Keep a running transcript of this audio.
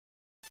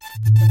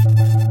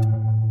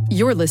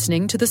You're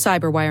listening to the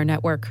Cyberwire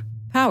Network,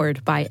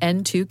 powered by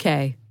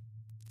N2K.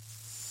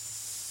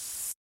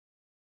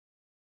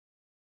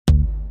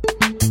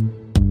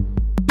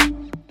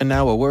 And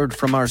now a word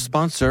from our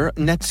sponsor,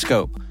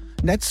 Netskope.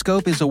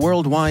 Netskope is a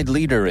worldwide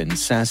leader in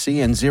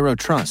SASE and Zero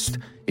Trust.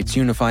 Its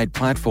unified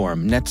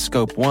platform,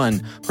 Netskope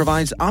One,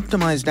 provides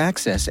optimized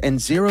access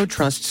and Zero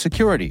Trust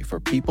security for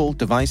people,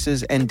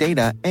 devices, and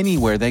data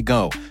anywhere they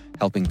go,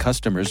 helping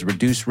customers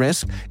reduce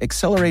risk,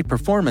 accelerate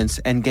performance,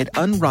 and get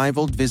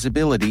unrivaled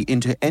visibility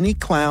into any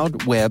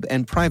cloud, web,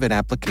 and private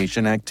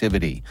application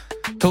activity.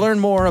 To learn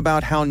more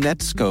about how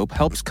Netskope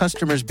helps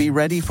customers be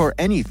ready for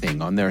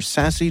anything on their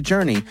SASE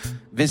journey,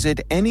 visit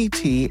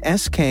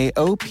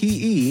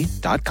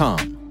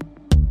netskope.com.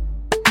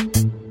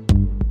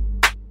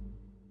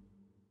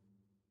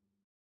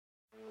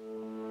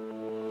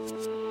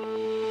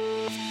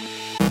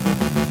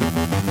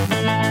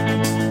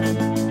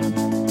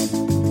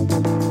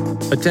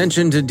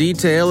 Attention to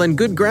detail and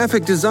good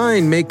graphic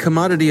design make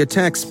commodity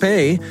attacks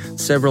pay.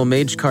 Several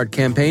MageCart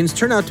campaigns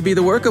turn out to be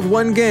the work of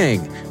one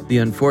gang. The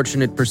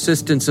unfortunate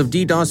persistence of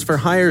DDoS for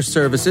hire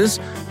services,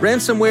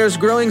 ransomware's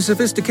growing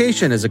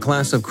sophistication as a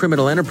class of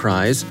criminal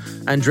enterprise,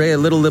 Andrea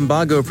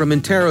Little-Limbago from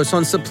Interos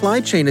on supply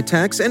chain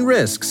attacks and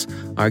risks.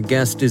 Our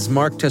guest is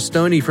Mark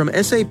Testoni from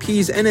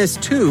SAP's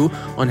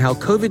NS2 on how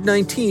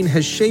COVID-19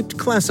 has shaped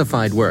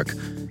classified work.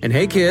 And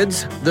hey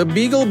kids, the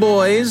Beagle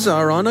Boys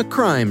are on a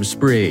crime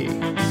spree.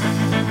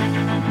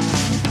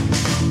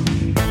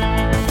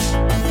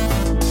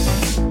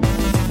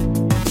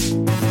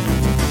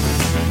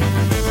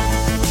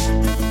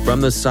 From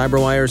the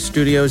Cyberwire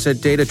studios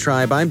at Data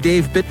Tribe, I'm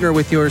Dave Bittner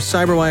with your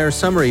Cyberwire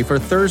summary for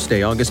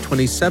Thursday, August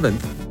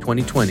 27th,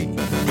 2020.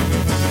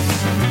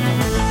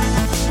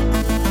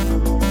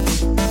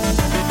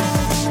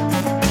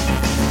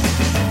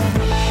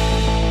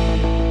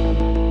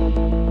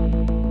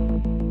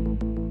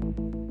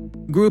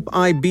 Group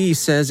IB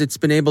says it's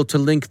been able to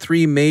link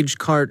 3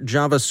 MageCart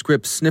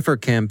JavaScript sniffer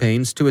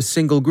campaigns to a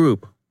single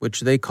group,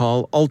 which they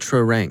call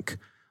UltraRank.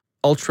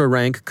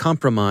 UltraRank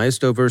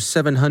compromised over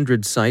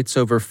 700 sites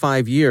over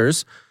 5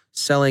 years,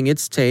 selling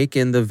its take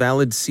in the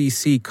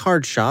ValidCC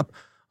card shop,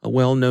 a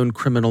well-known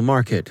criminal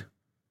market.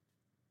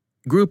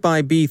 Group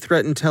IB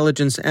threat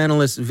intelligence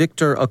analyst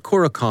Viktor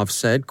Akurikov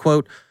said,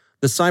 quote,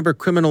 "The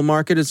cybercriminal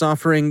market is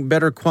offering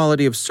better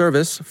quality of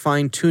service,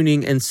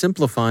 fine-tuning and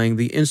simplifying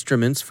the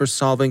instruments for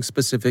solving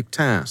specific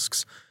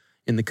tasks.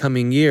 In the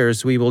coming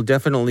years, we will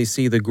definitely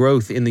see the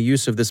growth in the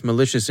use of this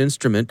malicious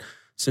instrument,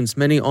 since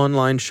many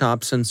online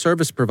shops and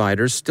service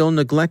providers still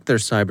neglect their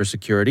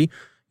cybersecurity,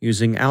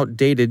 using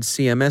outdated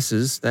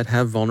CMSs that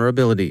have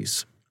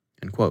vulnerabilities."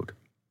 End quote.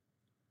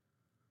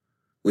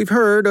 We've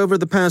heard over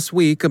the past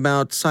week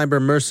about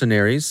cyber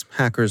mercenaries,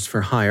 hackers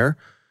for hire.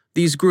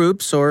 These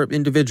groups, or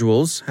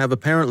individuals, have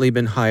apparently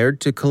been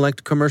hired to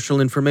collect commercial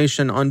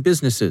information on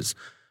businesses,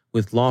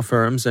 with law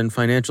firms and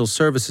financial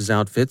services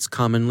outfits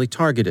commonly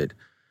targeted.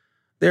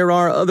 There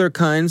are other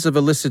kinds of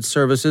illicit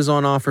services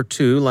on offer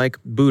too, like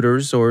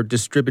booters or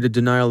distributed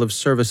denial of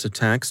service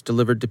attacks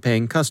delivered to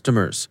paying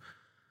customers.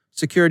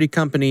 Security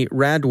company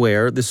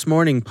Radware this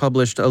morning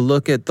published a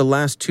look at the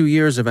last 2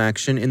 years of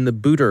action in the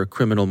booter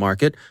criminal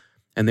market,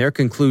 and their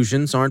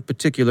conclusions aren't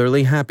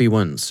particularly happy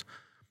ones.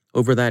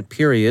 Over that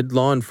period,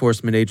 law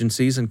enforcement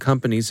agencies and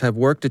companies have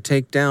worked to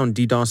take down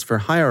DDoS for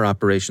hire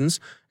operations,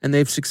 and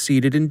they've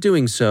succeeded in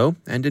doing so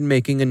and in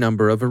making a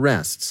number of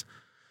arrests.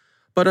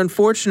 But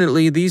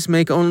unfortunately, these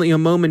make only a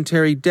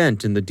momentary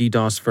dent in the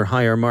DDoS for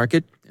hire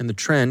market, and the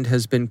trend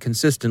has been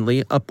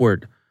consistently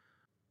upward.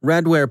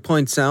 Radware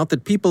points out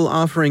that people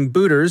offering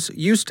booters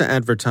used to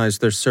advertise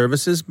their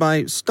services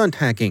by stunt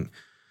hacking,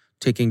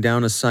 taking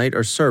down a site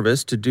or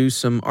service to do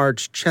some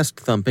arch chest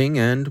thumping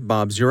and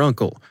Bob's your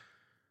uncle.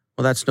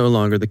 Well, that's no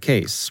longer the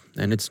case,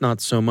 and it's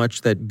not so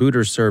much that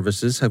booter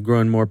services have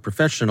grown more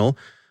professional,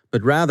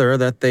 but rather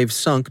that they've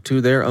sunk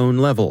to their own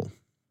level.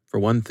 For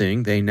one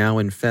thing, they now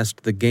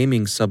infest the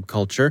gaming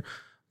subculture,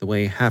 the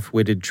way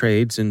half-witted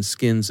trades in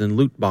skins and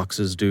loot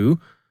boxes do.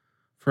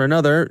 For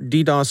another,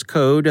 DDoS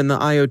code and the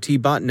IoT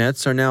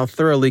botnets are now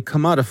thoroughly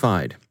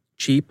commodified,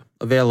 cheap,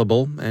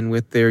 available, and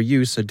with their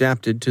use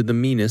adapted to the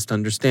meanest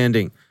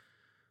understanding.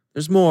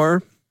 There's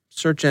more.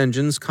 Search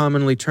engines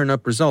commonly turn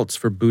up results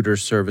for booter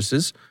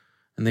services,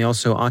 and they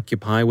also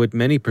occupy what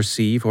many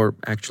perceive or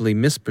actually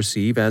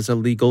misperceive as a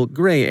legal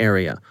gray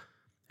area.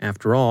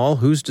 After all,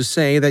 who's to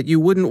say that you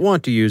wouldn't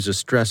want to use a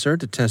stressor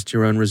to test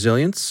your own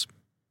resilience?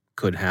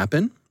 Could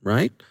happen,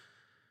 right?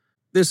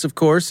 This, of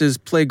course, is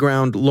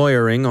playground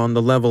lawyering on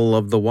the level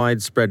of the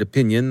widespread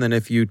opinion that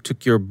if you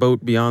took your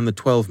boat beyond the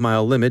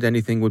 12-mile limit,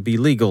 anything would be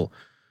legal.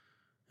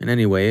 And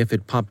anyway, if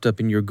it popped up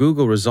in your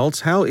Google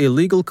results, how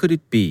illegal could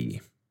it be,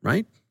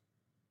 right?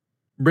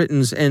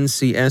 Britain's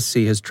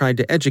NCSC has tried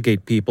to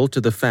educate people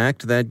to the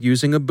fact that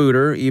using a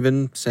booter,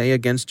 even, say,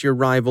 against your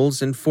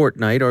rivals in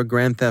Fortnite or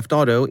Grand Theft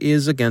Auto,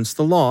 is against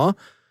the law.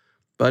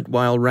 But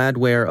while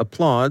Radware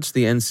applauds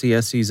the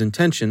NCSC's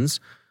intentions,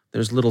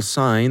 there's little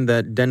sign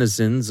that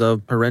denizens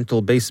of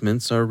parental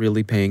basements are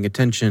really paying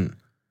attention.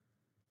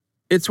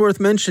 It's worth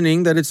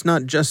mentioning that it's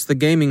not just the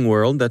gaming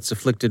world that's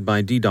afflicted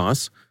by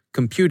DDoS.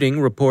 Computing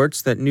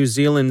reports that New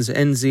Zealand's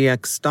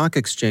NZX Stock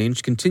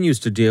Exchange continues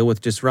to deal with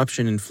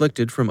disruption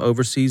inflicted from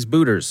overseas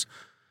booters.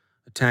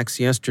 Attacks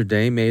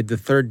yesterday made the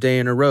third day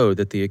in a row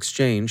that the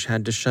exchange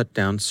had to shut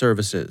down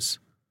services.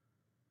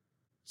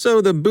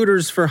 So the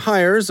booters for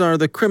hires are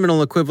the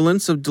criminal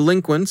equivalents of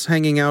delinquents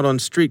hanging out on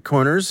street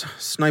corners,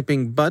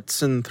 sniping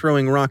butts and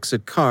throwing rocks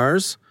at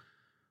cars.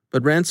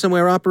 But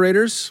ransomware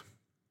operators?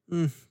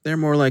 They're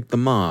more like the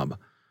mob.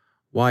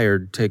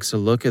 Wired takes a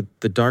look at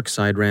the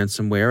DarkSide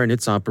ransomware and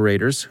its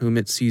operators, whom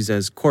it sees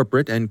as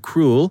corporate and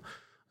cruel,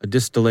 a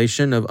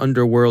distillation of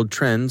underworld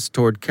trends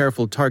toward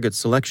careful target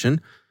selection,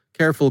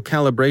 careful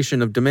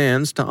calibration of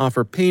demands to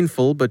offer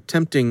painful but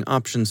tempting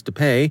options to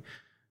pay,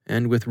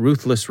 and with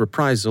ruthless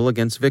reprisal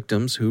against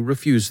victims who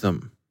refuse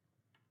them.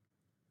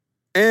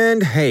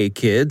 And hey,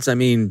 kids,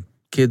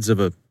 kids of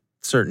a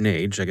certain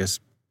age, I guess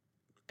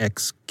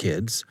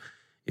ex-kids,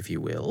 if you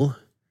will.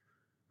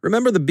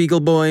 Remember the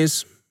Beagle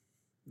Boys?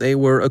 They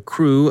were a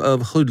crew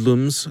of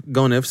hoodlums,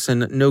 gonifs,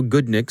 and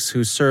no-goodniks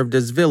who served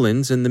as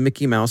villains in the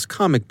Mickey Mouse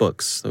comic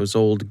books, those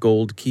old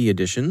gold key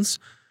editions.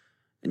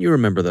 And you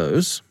remember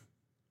those.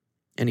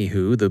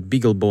 Anywho, the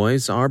Beagle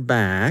Boys are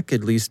back,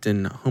 at least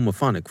in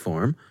homophonic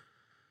form.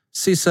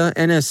 CISA,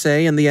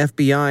 NSA, and the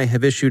FBI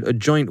have issued a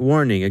joint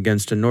warning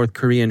against a North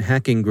Korean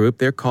hacking group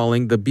they're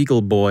calling the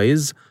Beagle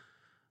Boys.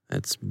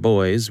 That's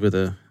boys with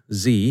a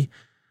Z,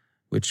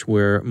 which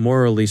we're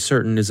morally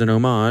certain is an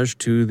homage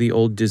to the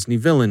old Disney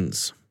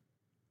villains.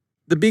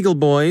 The Beagle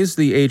Boys,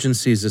 the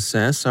agencies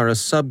assess, are a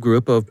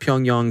subgroup of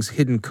Pyongyang's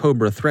Hidden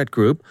Cobra threat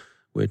group,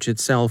 which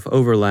itself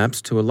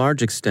overlaps to a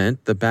large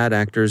extent the bad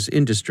actors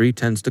industry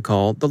tends to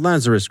call the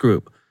Lazarus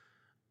Group.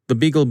 The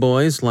Beagle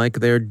Boys, like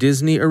their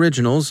Disney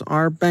originals,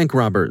 are bank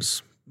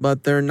robbers,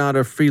 but they're not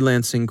a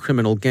freelancing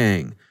criminal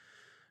gang.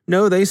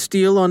 No, they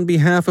steal on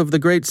behalf of the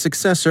great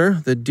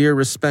successor, the dear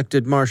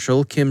respected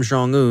Marshal Kim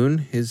Jong-un,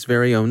 his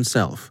very own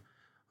self.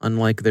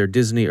 Unlike their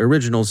Disney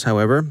originals,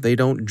 however, they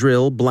don't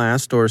drill,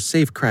 blast, or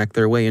safe-crack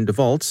their way into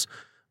vaults,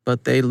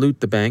 but they loot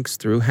the banks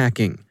through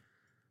hacking.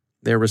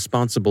 They're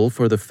responsible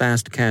for the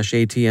Fast Cash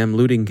ATM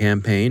looting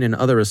campaign and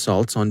other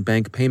assaults on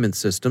bank payment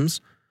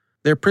systems.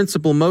 Their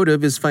principal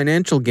motive is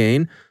financial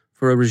gain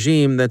for a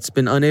regime that's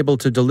been unable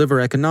to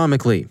deliver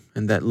economically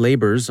and that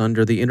labors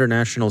under the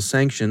international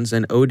sanctions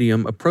and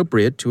odium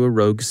appropriate to a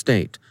rogue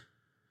state.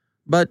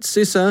 But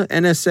CISA,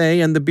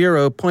 NSA, and the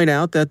Bureau point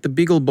out that the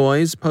Beagle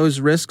Boys pose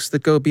risks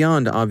that go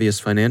beyond obvious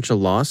financial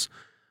loss.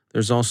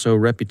 There's also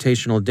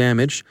reputational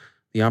damage,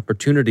 the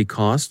opportunity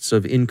costs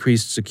of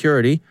increased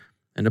security,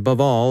 and above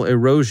all,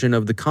 erosion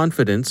of the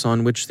confidence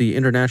on which the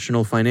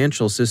international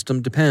financial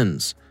system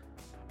depends.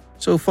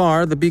 So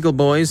far, the Beagle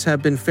Boys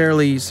have been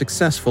fairly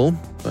successful,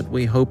 but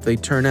we hope they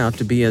turn out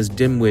to be as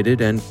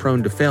dim-witted and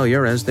prone to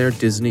failure as their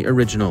Disney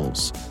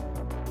originals.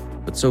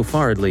 But so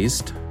far, at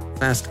least,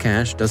 Fast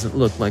Cash doesn't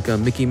look like a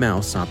Mickey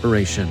Mouse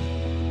operation.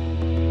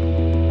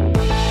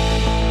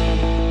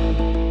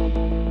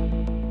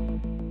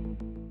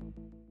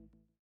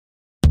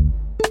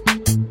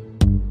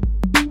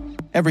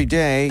 Every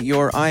day,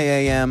 your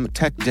IAM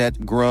tech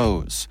debt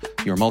grows.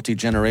 Your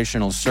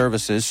multi-generational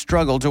services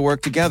struggle to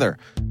work together.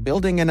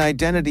 Building an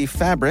identity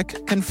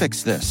fabric can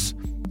fix this.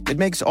 It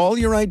makes all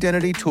your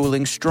identity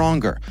tooling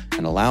stronger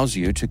and allows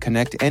you to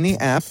connect any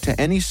app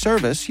to any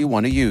service you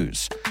want to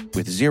use,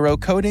 with zero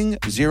coding,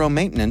 zero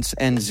maintenance,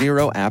 and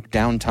zero app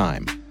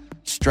downtime.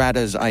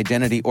 Strata's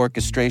identity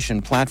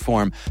orchestration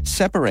platform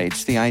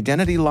separates the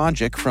identity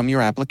logic from your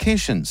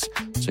applications,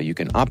 so you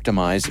can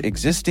optimize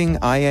existing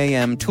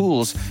IAM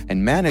tools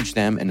and manage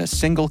them in a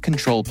single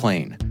control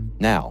plane.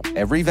 Now,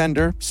 every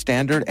vendor,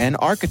 standard, and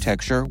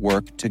architecture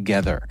work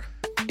together.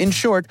 In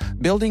short,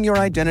 building your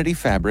identity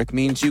fabric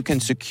means you can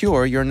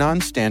secure your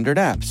non-standard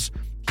apps,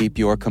 keep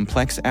your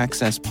complex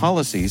access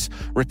policies,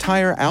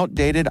 retire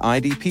outdated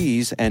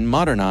IDPs, and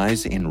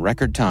modernize in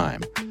record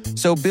time.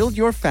 So build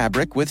your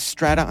fabric with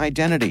Strata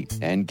Identity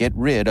and get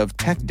rid of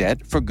tech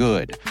debt for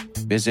good.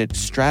 Visit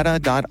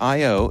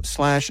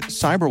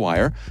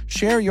strata.io/cyberwire,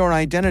 share your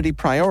identity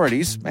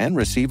priorities, and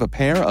receive a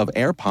pair of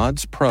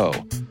AirPods Pro.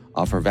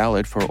 Offer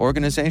valid for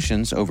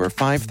organizations over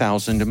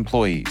 5,000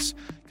 employees.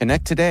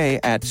 Connect today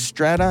at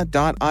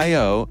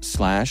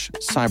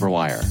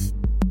strata.io/cyberwire.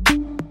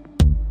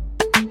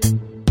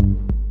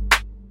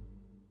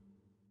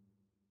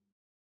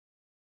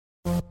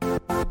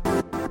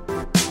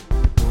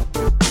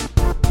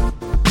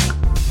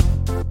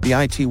 The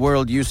IT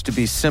world used to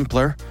be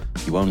simpler.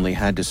 You only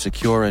had to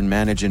secure and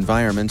manage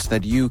environments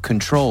that you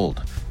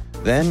controlled.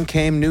 Then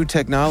came new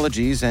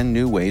technologies and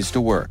new ways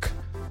to work.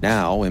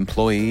 Now,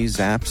 employees,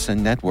 apps,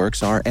 and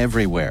networks are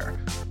everywhere.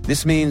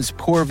 This means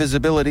poor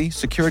visibility,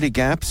 security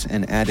gaps,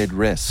 and added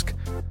risk.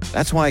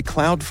 That's why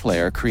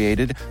Cloudflare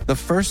created the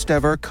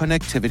first-ever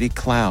connectivity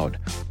cloud.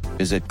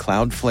 Visit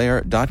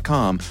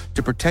cloudflare.com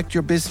to protect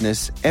your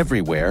business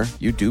everywhere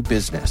you do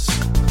business.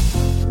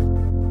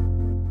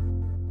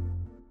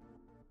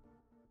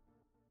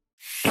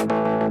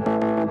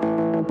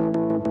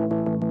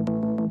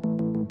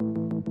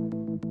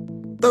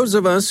 Those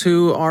of us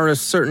who are a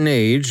certain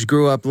age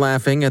grew up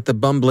laughing at the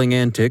bumbling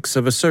antics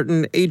of a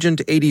certain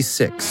Agent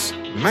 86,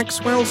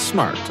 Maxwell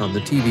Smart, on the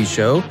TV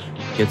show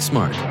Get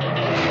Smart.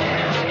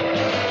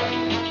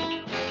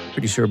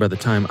 Pretty sure by the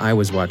time I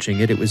was watching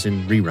it, it was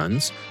in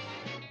reruns.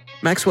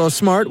 Maxwell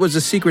Smart was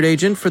a secret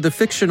agent for the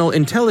fictional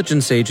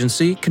intelligence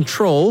agency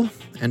Control,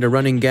 and a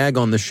running gag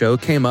on the show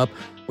came up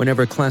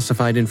whenever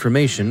classified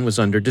information was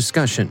under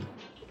discussion.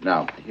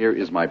 Now, here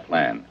is my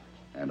plan.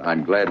 And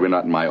I'm glad we're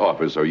not in my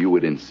office, or you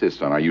would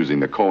insist on our using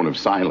the cone of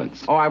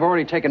silence. Oh, I've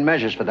already taken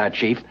measures for that,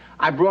 Chief.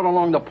 I brought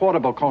along the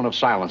portable cone of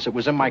silence. It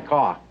was in my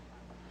car.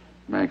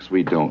 Max,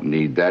 we don't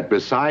need that.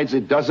 Besides,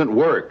 it doesn't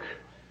work.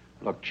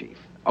 Look, Chief,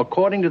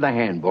 according to the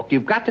handbook,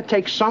 you've got to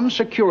take some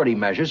security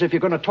measures if you're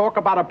going to talk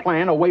about a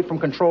plan away from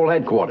Control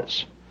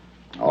headquarters.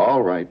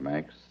 All right,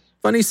 Max.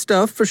 Funny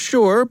stuff for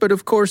sure, but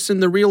of course in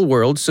the real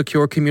world,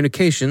 secure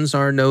communications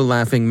are no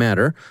laughing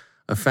matter.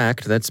 A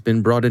fact that's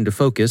been brought into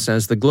focus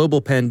as the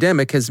global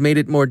pandemic has made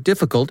it more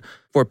difficult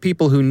for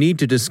people who need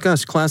to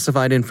discuss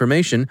classified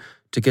information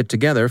to get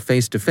together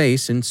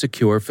face-to-face in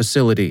secure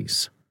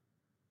facilities.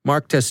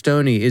 Mark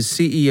Testoni is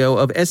CEO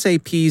of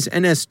SAP's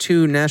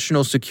NS2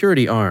 National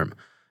Security Arm,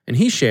 and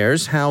he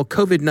shares how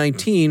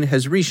COVID-19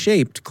 has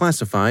reshaped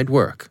classified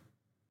work.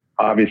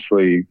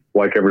 Obviously,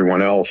 like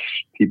everyone else,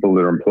 people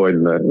that are employed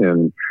in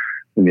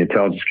the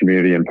intelligence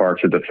community and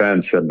parts of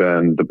defense have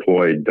been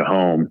deployed to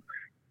home.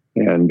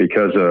 And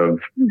because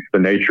of the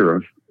nature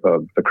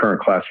of the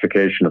current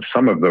classification of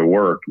some of the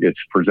work, it's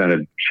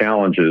presented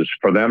challenges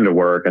for them to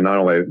work, and not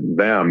only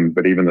them,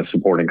 but even the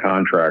supporting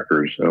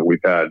contractors. We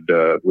have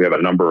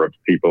a number of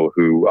people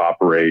who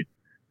operate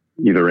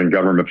either in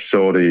government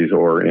facilities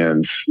or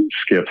in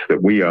SCIFs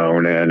that we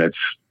own, and it's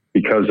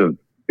because of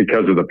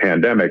the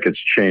pandemic, it's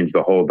changed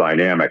the whole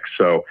dynamic.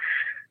 So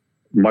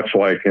much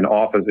like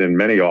in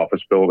many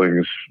office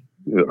buildings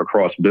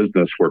across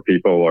business where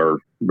people are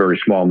very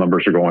small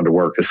numbers are going to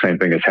work, the same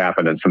thing has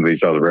happened in some of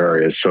these other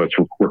areas. So it's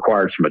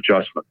required some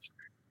adjustments.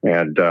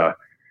 And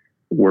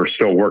we're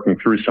still working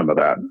through some of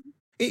that.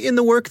 In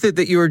the work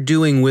that you're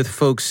doing with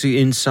folks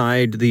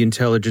inside the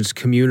intelligence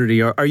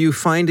community, are you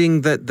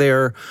finding that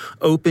they're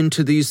open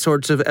to these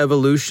sorts of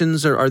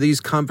evolutions, or are these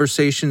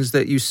conversations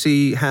that you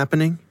see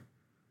happening?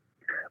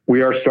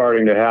 We are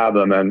starting to have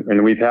them,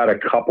 and we've had a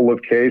couple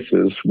of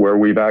cases where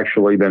we've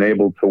actually been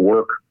able to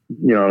work,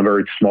 in a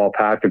very small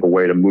tactical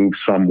way to move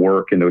some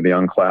work into the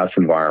unclass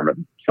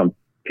environment, some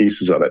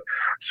pieces of it.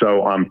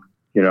 So I'm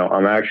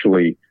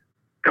actually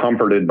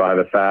comforted by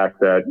the fact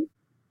that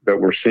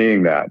we're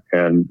seeing that.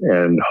 And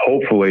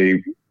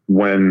hopefully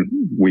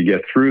when we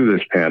get through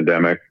this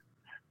pandemic,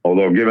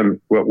 although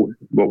given what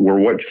we're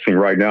witnessing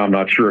right now, I'm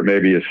not sure it may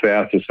be as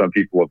fast as some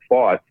people have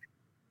thought,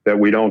 that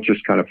we don't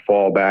just kind of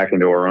fall back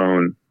into our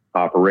own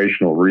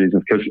operational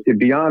reasons, because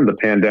beyond the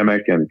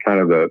pandemic and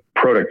kind of the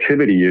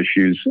productivity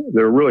issues,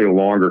 there are really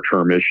longer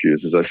term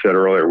issues, as I said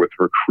earlier, with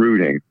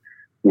recruiting,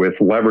 with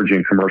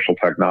leveraging commercial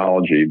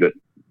technology,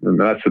 and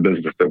that's the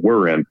business that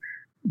we're in,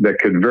 that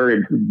could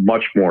very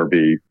much more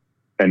be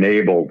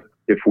enabled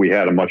if we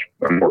had a more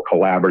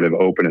collaborative,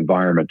 open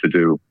environment to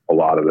do a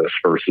lot of this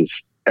versus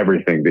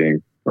many things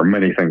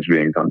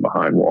being done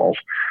behind walls.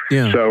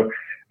 Yeah. So,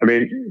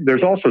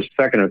 there's also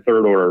second and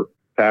third order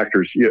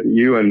factors.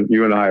 You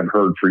and I have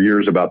heard for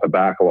years about the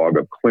backlog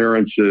of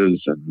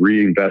clearances and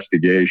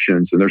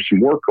reinvestigations, and there's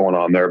some work going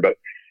on there, but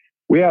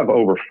we have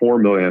over 4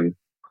 million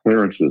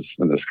clearances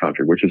in this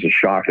country, which is a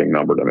shocking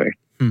number to me.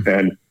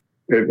 And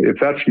if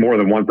that's more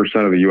than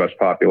 1% of the U.S.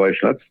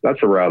 population, that's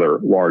a rather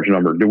large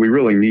number. Do we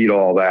really need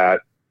all that?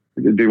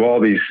 Do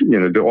all these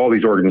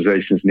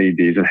organizations need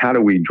these? And how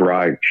do we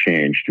drive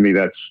change? To me,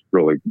 that's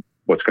really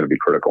what's going to be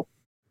critical.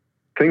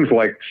 Things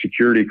like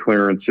security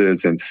clearances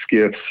and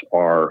SCIFs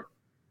are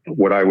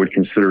what I would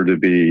consider to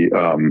be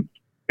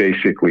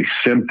basically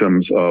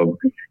symptoms of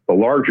the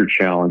larger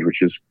challenge,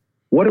 which is,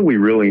 what do we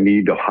really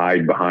need to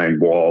hide behind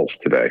walls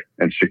today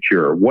and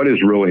secure? What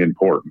is really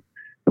important?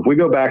 If we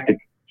go back to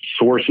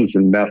sources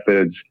and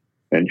methods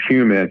and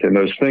human and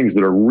those things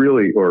that are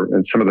really,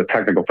 and some of the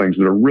technical things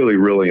that are really,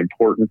 really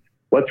important,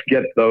 let's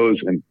get those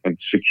and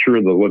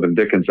secure the living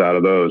dickens out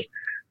of those.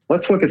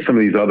 Let's look at some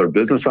of these other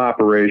business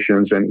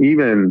operations and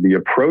even the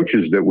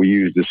approaches that we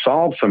use to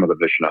solve some of the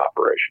mission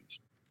operations.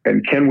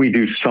 And can we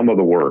do some of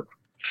the work,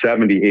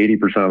 70,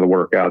 80% of the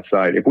work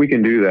outside? If we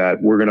can do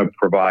that, we're going to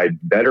provide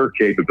better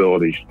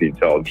capabilities to the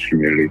intelligence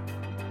community.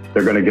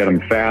 They're going to get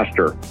them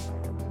faster.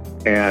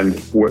 And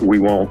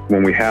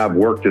when we have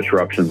work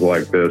disruptions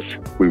like this,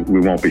 we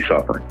won't be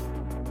suffering.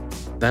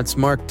 That's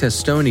Mark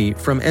Testoni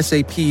from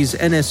SAP's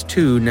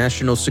NS2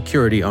 National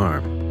Security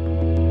Arm.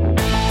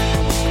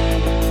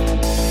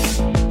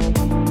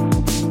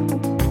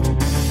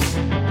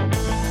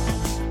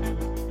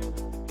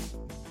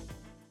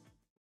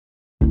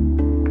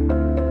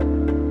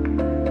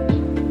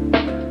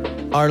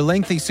 Are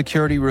lengthy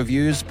security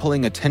reviews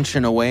pulling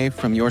attention away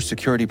from your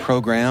security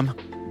program?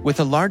 With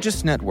the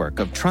largest network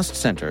of trust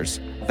centers,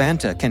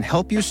 Vanta can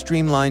help you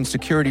streamline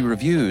security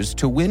reviews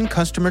to win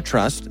customer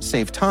trust,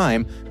 save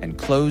time, and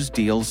close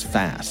deals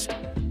fast.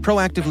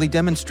 Proactively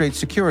demonstrate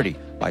security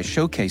by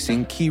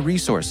showcasing key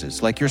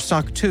resources like your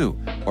SOC 2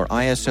 or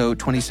ISO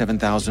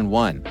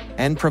 27001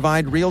 and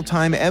provide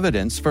real-time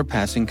evidence for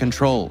passing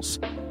controls.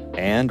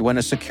 And when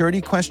a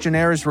security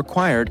questionnaire is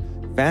required,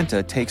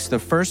 Vanta takes the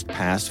first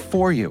pass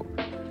for you.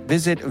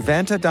 Visit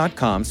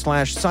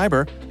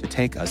vanta.com/cyber to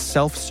take a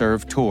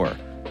self-serve tour.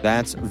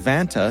 That's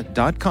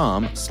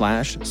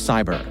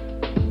vanta.com/cyber.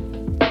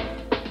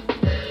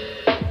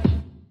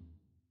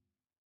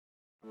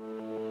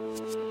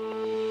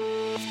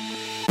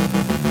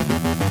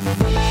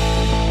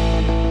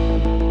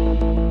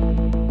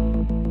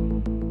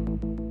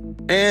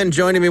 And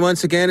joining me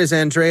once again is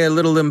Andrea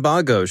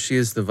Little-Limbago. She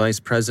is the Vice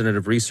President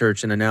of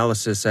Research and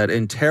Analysis at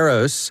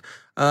Interos.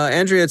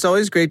 Andrea, it's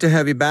always great to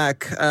have you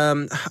back.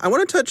 I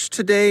want to touch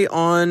today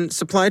on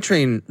supply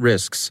chain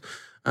risks.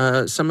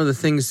 Some of the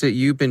things that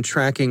you've been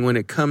tracking when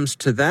it comes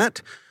to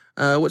that.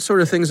 What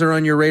sort of things are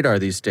on your radar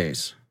these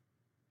days?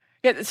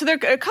 Yeah, so there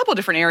are a couple of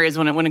different areas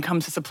when it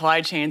comes to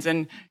supply chains.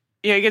 And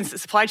again,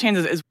 supply chains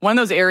is one of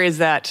those areas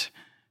that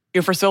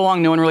for so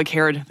long no one really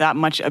cared that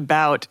much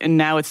about. And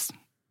now it's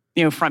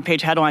front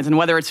page headlines. And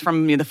whether it's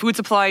from the food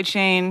supply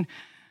chain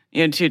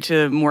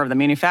to more of the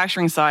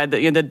manufacturing side,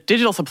 the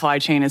digital supply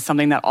chain is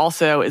something that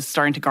also is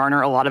starting to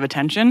garner a lot of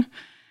attention.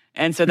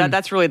 And so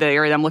that's really the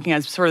area that I'm looking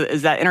at, sort of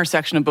is that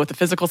intersection of both the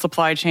physical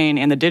supply chain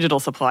and the digital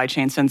supply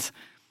chain, since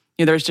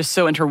there's just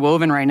so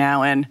interwoven right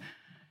now. And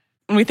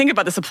when we think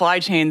about the supply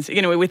chains,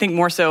 we think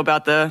more so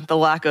about the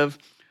lack of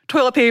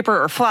toilet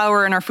paper or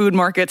flour in our food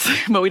markets,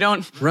 but we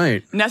don't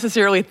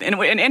necessarily,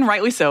 and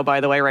rightly so,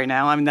 by the way, right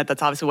now. I mean,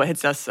 that's obviously what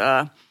hits us,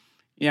 on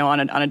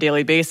a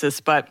daily basis.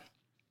 But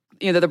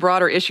the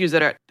broader issues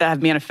that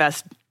have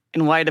manifest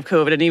in light of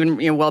COVID, and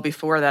even well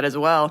before that as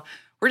well.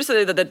 We're just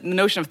the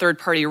notion of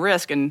third-party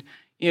risk and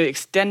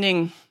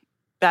extending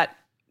that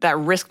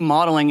risk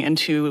modeling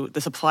into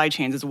the supply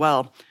chains as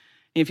well.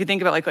 If you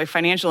think about like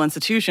financial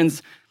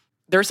institutions,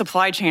 their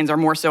supply chains are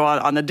more so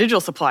on the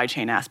digital supply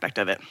chain aspect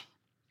of it.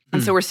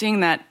 And so we're seeing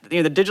that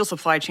the digital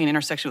supply chain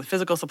intersection with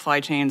physical supply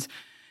chains,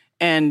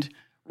 and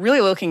really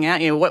looking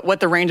at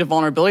what the range of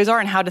vulnerabilities are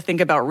and how to think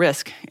about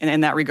risk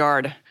in that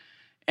regard.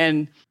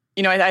 And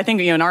I think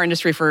in our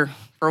industry for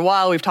a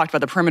while, we've talked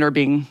about the perimeter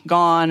being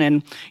gone,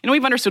 and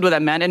we've understood what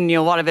that meant. And a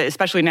lot of it,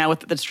 especially now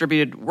with the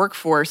distributed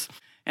workforce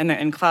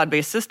and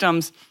cloud-based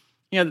systems,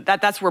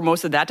 that's where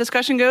most of that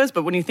discussion goes.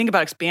 But when you think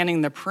about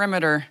expanding the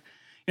perimeter,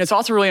 it's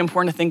also really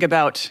important to think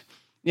about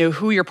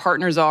who your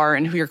partners are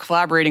and who you're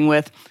collaborating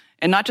with,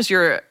 and not just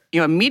your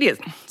immediate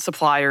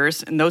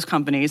suppliers and those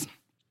companies,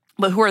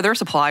 but who are their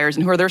suppliers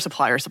and who are their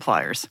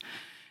suppliers.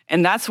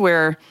 And that's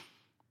where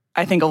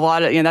I think a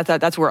lot of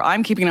that's where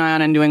I'm keeping an eye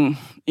on and doing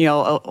a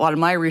lot of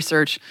my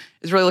research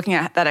is really looking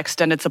at that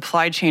extended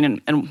supply chain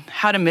and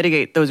how to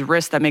mitigate those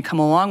risks that may come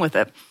along with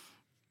it.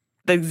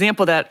 The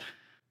example that I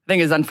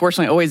think is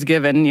unfortunately always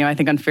given, I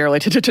think unfairly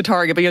to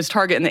Target, but it's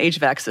Target and the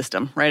HVAC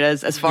system, right?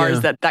 As far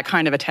as that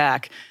kind of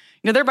attack,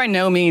 they're by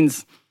no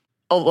means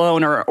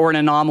alone or an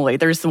anomaly.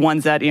 There's the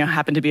ones that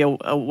happen to be a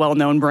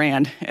well-known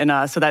brand, and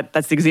so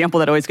that's the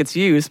example that always gets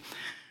used,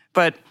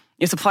 but.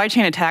 Supply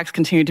chain attacks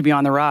continue to be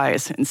on the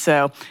rise. And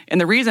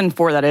the reason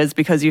for that is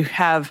because you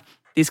have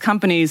these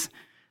companies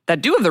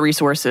that do have the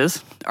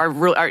resources,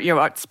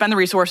 spend the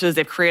resources,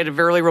 they've created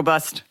very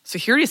robust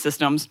security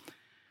systems.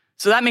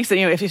 So that makes it,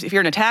 if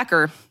you're an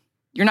attacker,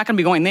 you're not going to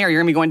be going there.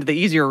 You're going to be going to the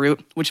easier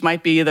route, which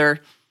might be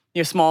either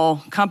a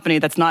small company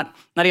that's not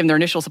even their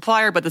initial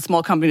supplier, but the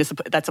small company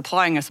that's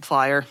supplying a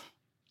supplier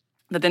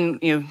that then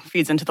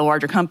feeds into the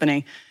larger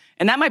company.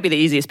 And that might be the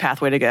easiest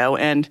pathway to go.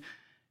 And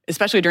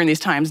especially during these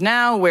times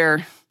now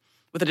where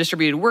with a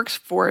distributed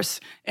workforce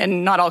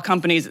and not all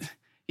companies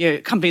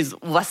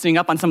lessening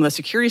up on some of the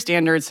security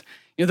standards,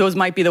 those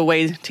might be the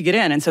way to get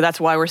in. And so that's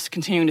why we're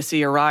continuing to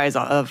see a rise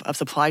of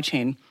supply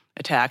chain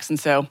attacks. And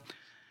so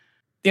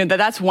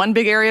that's one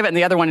big area of it. And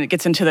the other one, it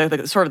gets into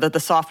the sort of the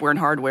software and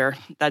hardware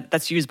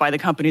that's used by the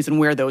companies and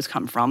where those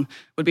come from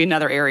would be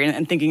another area.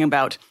 And thinking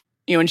about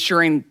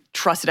ensuring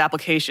trusted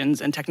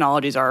applications and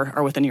technologies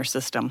are within your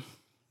system.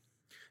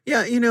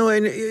 Yeah,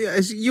 and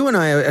as you and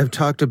I have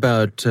talked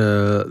about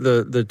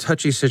the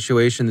touchy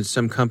situation that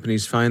some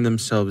companies find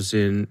themselves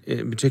in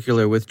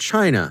particular with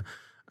China.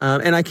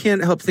 And I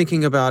can't help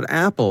thinking about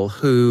Apple,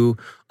 who,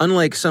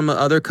 unlike some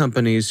other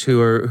companies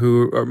who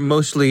are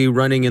mostly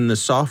running in the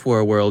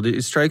software world,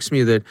 it strikes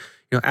me that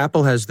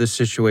Apple has this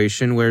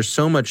situation where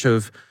so much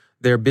of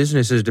their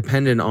business is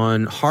dependent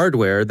on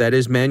hardware that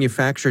is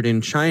manufactured in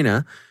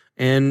China.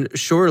 And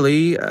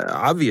surely,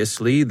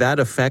 obviously, that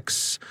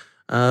affects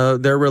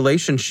their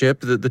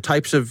relationship, the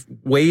types of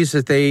ways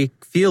that they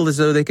feel as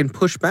though they can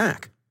push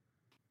back.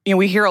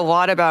 We hear a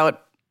lot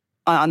about,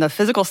 on the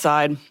physical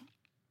side,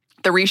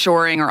 the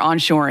reshoring or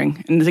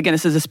onshoring. And again,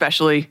 this is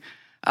especially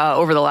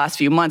over the last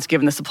few months,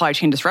 given the supply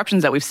chain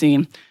disruptions that we've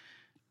seen.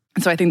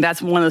 And so I think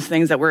that's one of those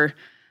things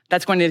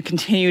that's going to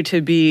continue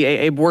to be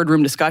a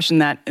boardroom discussion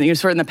that,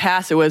 sort of in the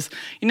past, it was,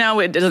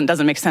 it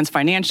doesn't make sense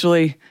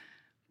financially.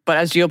 But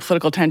as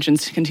geopolitical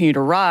tensions continue to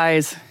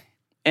rise,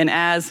 and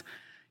as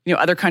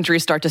other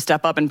countries start to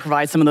step up and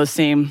provide some of those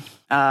same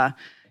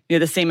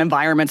the same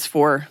environments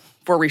for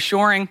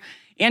reshoring,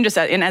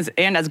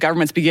 and as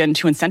governments begin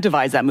to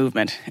incentivize that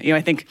movement,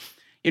 I think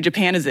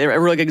Japan is a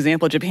really good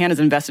example. Japan has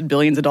invested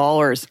billions of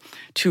dollars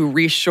to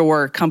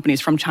reshore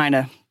companies from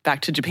China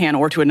back to Japan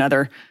or to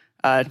another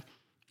a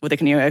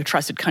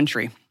trusted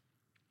country.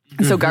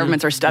 And so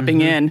governments are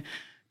stepping in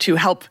to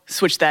help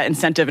switch that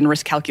incentive and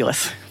risk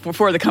calculus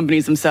for the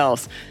companies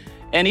themselves.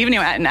 And even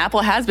and Apple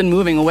has been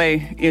moving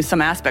away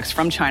some aspects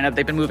from China.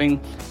 They've been moving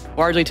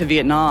largely to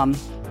Vietnam,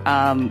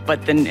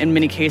 but then in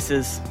many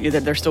cases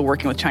they're still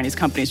working with Chinese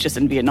companies just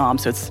in Vietnam.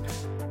 So it's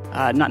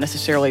not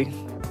necessarily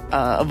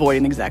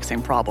avoiding the exact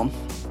same problem.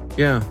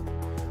 Yeah.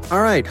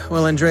 All right.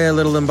 Well, Andrea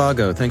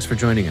Little-Limbago, thanks for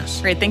joining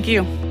us. Great. Thank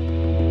you.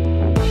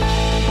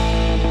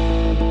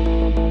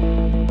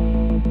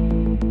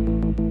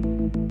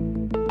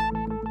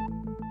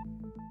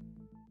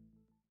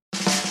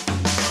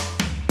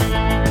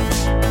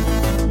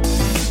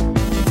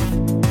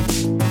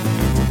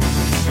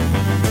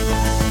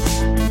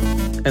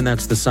 And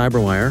that's the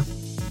Cyberwire.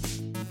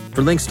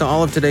 For links to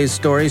all of today's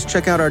stories,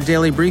 check out our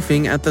daily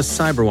briefing at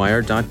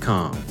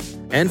thecyberwire.com.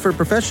 And for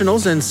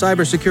professionals and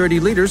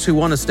cybersecurity leaders who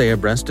want to stay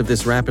abreast of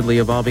this rapidly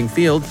evolving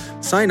field,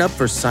 sign up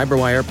for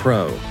Cyberwire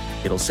Pro.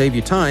 It'll save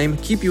you time,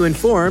 keep you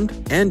informed,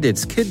 and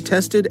it's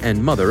kid-tested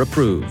and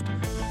mother-approved.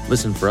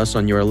 Listen for us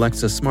on your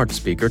Alexa smart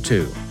speaker,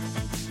 too.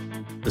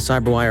 The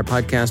Cyberwire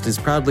podcast is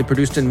proudly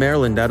produced in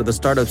Maryland out of the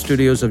startup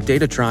studios of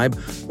Data Tribe,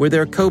 where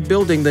they're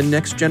co-building the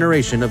next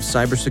generation of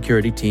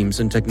cybersecurity teams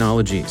and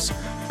technologies.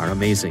 Our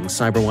amazing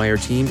Cyberwire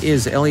team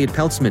is Elliot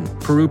Peltzman,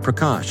 Puru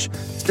Prakash,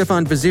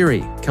 Stefan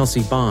Vaziri,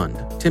 Kelsey Bond,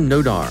 Tim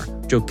Nodar,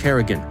 Joe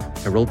Kerrigan,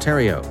 Harold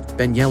Terrio,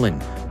 Ben Yellen,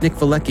 Nick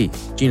Valecki,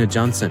 Gina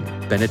Johnson,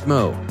 Bennett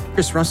Moe,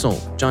 Chris Russell,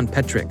 John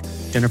Petrick,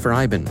 Jennifer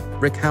Iben,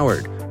 Rick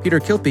Howard, Peter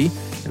Kilpie,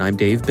 and I'm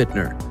Dave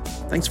Bittner.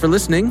 Thanks for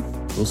listening.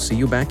 We'll see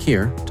you back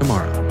here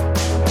tomorrow.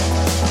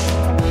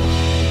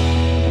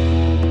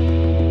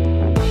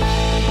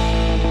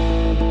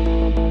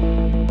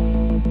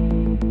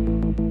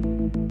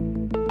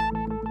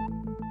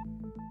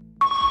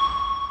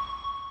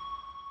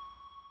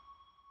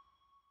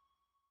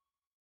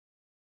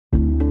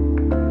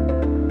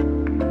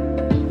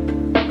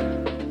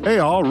 Hey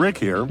all, Rick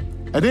here.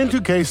 At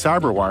N2K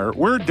Cyberwire,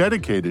 we're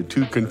dedicated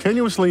to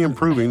continuously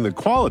improving the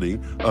quality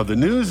of the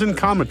news and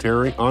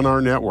commentary on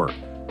our network.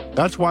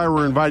 That's why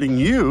we're inviting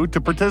you to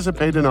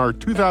participate in our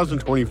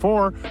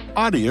 2024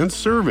 audience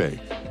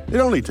survey. It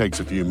only takes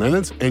a few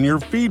minutes, and your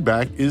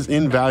feedback is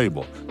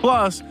invaluable.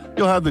 Plus,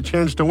 you'll have the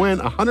chance to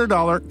win a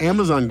 $100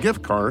 Amazon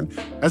gift card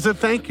as a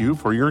thank you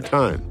for your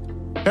time.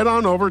 Head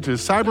on over to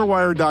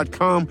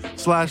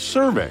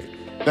cyberwire.com/survey.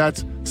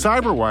 That's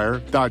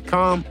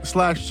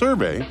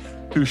cyberwire.com/survey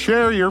to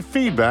share your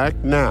feedback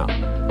now.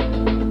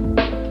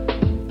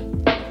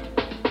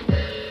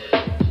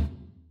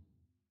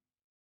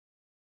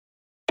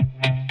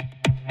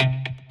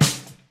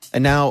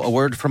 And now a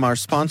word from our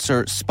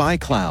sponsor,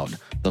 SpyCloud,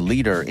 the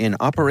leader in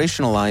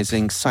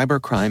operationalizing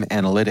cybercrime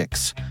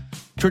analytics.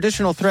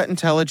 Traditional threat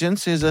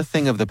intelligence is a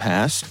thing of the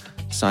past.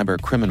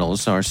 Cyber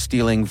criminals are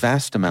stealing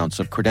vast amounts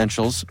of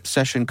credentials,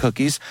 session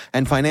cookies,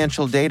 and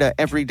financial data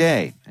every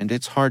day, and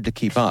it's hard to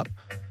keep up.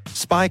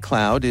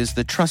 SpyCloud is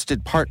the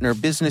trusted partner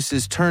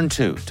businesses turn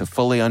to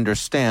fully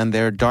understand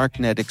their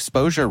darknet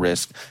exposure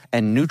risk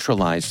and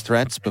neutralize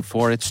threats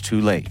before it's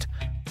too late.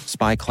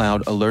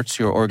 SpyCloud alerts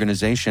your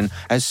organization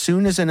as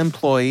soon as an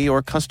employee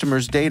or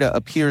customer's data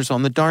appears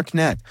on the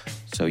darknet,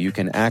 so you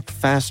can act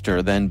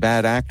faster than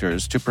bad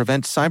actors to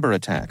prevent cyber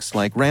attacks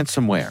like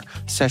ransomware,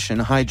 session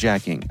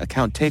hijacking,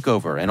 account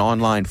takeover, and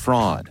online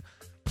fraud.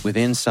 With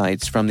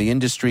insights from the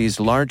industry's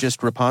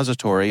largest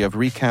repository of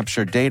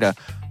recaptured data,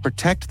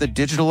 protect the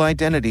digital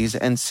identities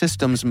and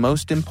systems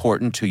most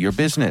important to your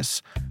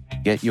business.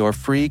 Get your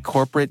free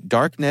corporate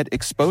darknet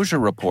exposure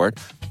report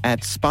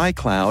at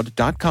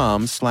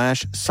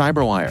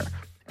spycloud.com/cyberwire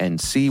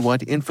and see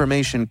what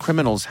information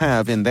criminals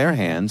have in their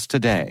hands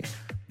today.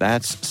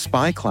 That's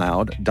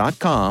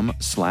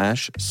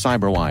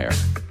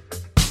spycloud.com/cyberwire.